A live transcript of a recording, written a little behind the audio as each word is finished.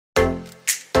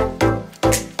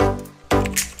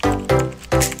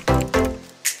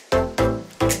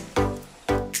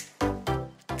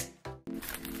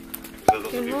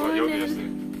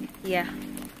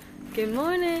Good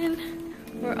morning.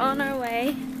 We're on our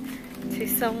way to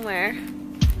somewhere.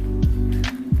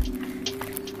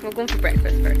 We're going for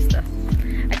breakfast first though.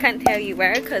 I can't tell you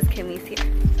where because Kimmy's here.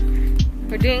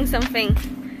 We're doing something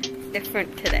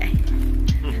different today.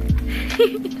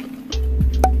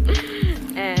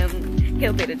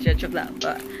 He'll be the judge of that,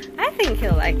 but I think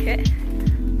he'll like it.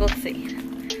 We'll see.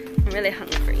 I'm really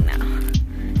hungry now.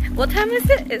 What time is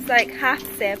it? It's like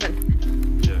 7:30.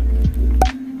 Yeah.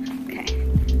 Okay.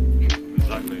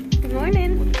 Exactly. Good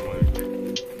morning.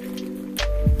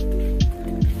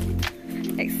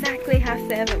 Exactly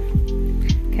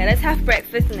 7:30. Okay, let's have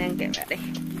breakfast and then get ready.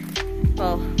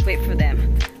 Well, wait for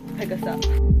them to pick us up.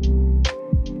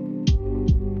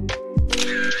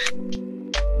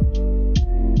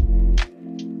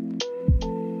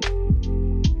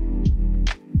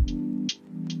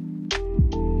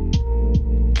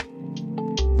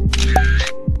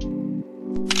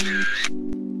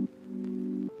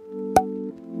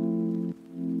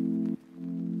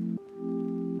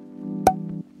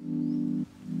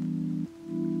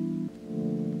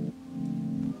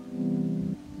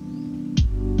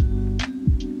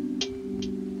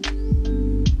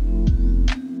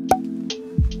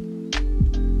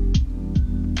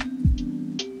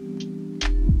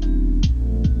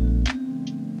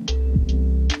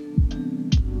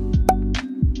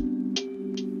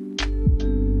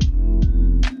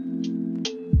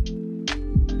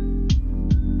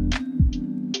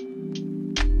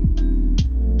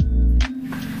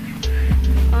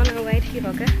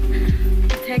 Yoga. I'm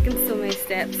taking so many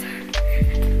steps,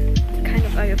 I'm kind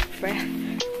of out of breath,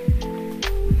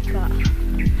 but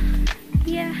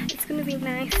yeah, it's gonna be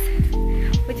nice.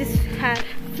 We just had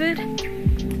food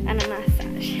and a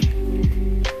massage.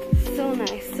 So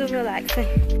nice, so relaxing.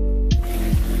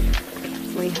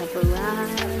 We have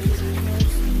arrived.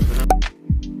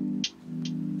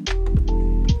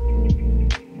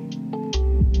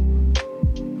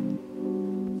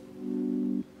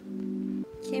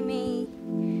 Kimmy,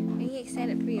 are you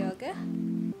excited for yoga?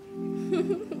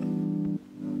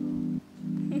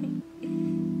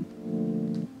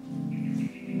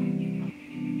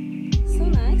 So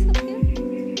nice up here.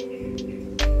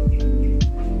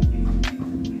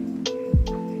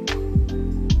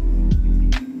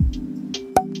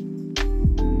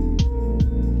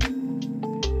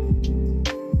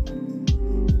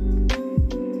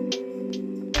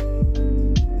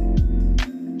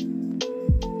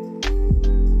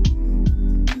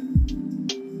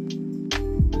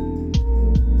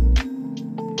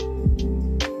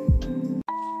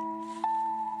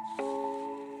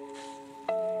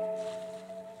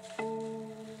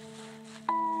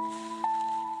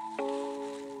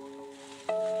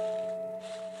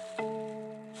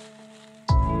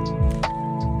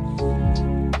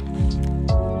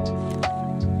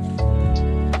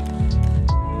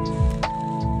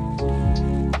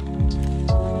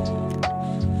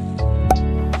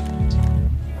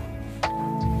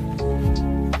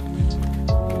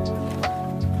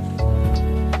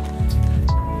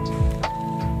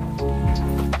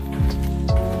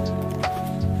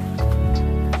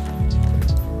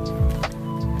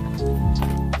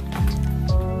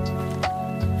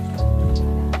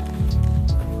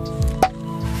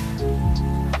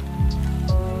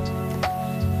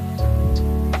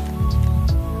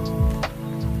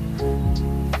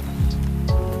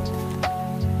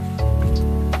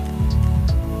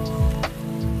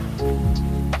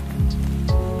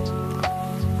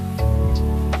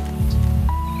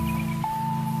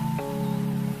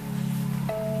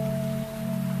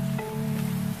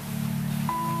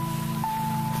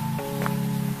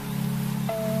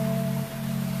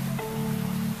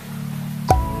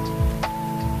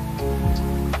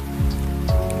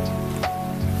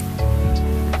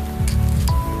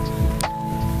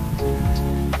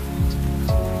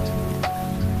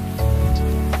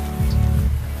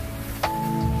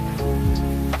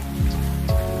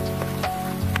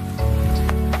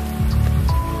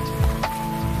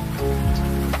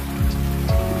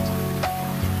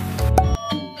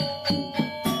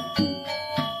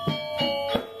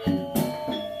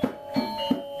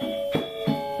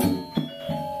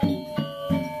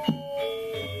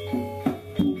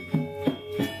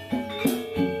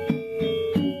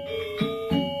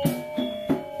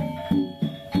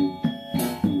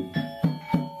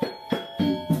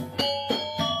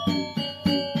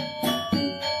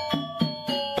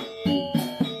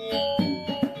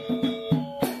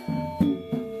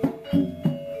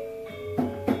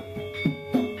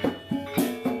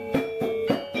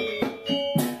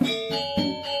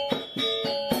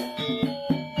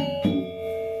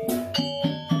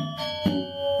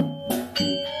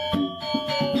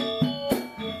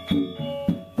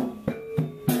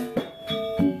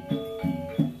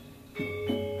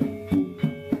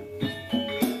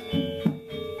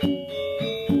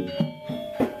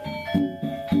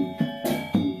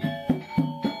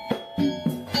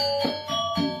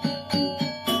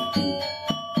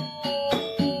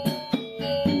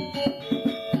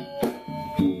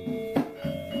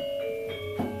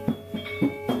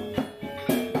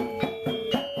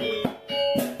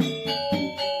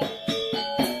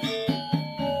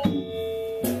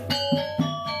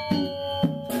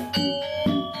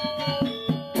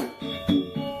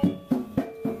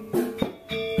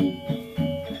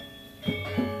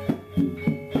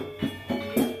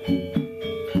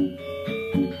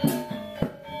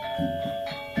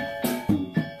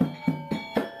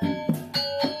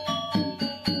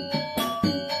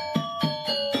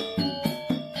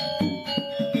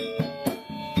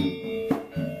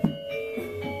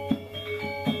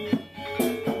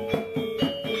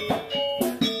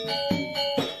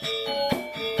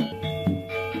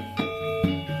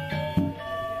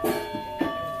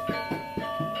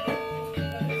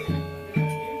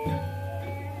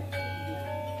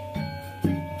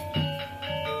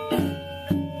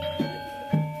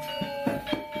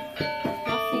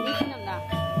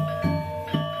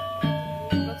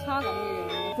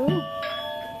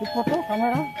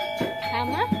 camera?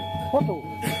 Camera? Photo.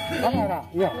 Camera.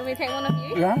 Yeah. Will we take one of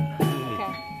you? Yeah.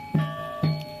 Okay.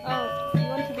 Oh, you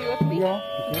want to be with me? Yeah.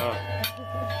 No.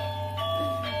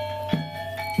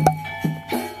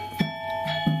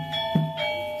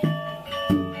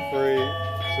 3,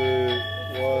 2,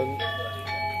 1.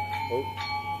 Oh.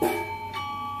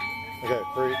 Okay,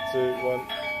 3, 2, 1.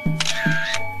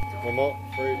 One more.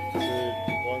 3, 2,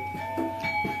 1.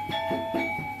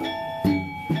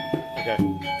 Okay.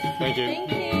 Thank you.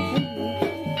 Thank you.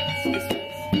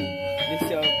 This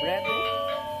your bread?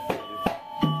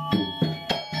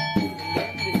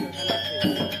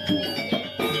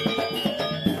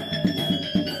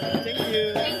 Thank you.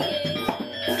 Thank you.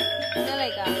 Đó là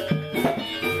cả.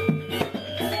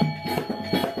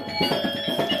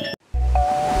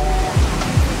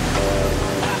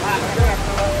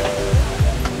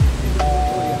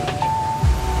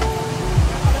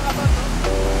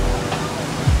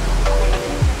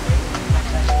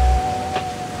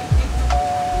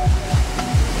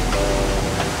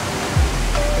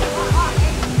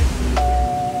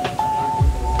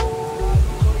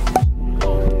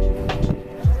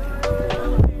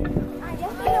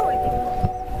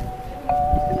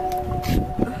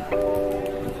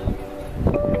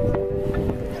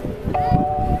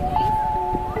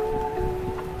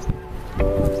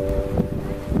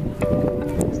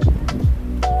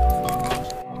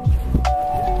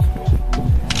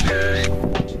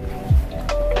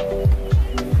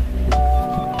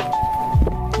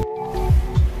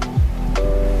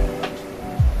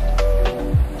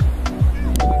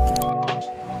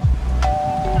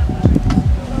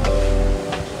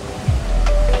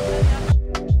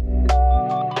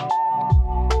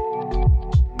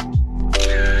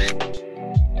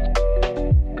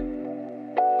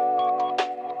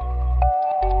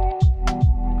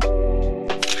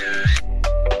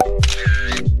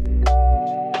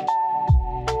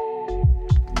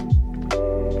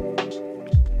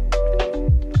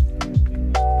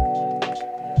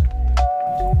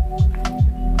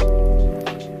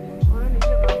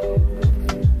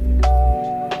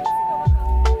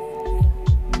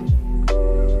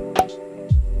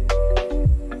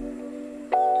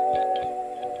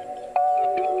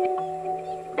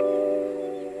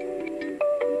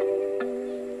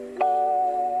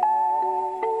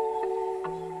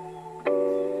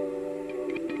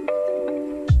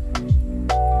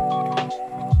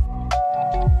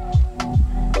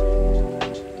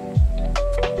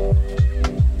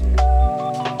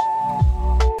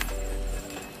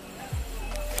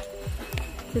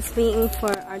 Just waiting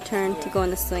for our turn to go on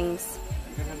the swings.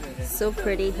 So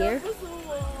pretty here.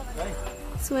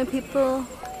 So many people.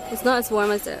 It's not as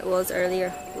warm as it was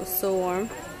earlier. It was so warm.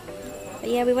 But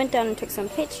yeah, we went down and took some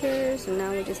pictures, and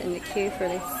now we're just in the queue for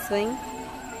the swing.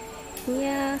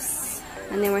 Yes.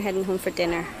 And then we're heading home for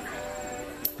dinner.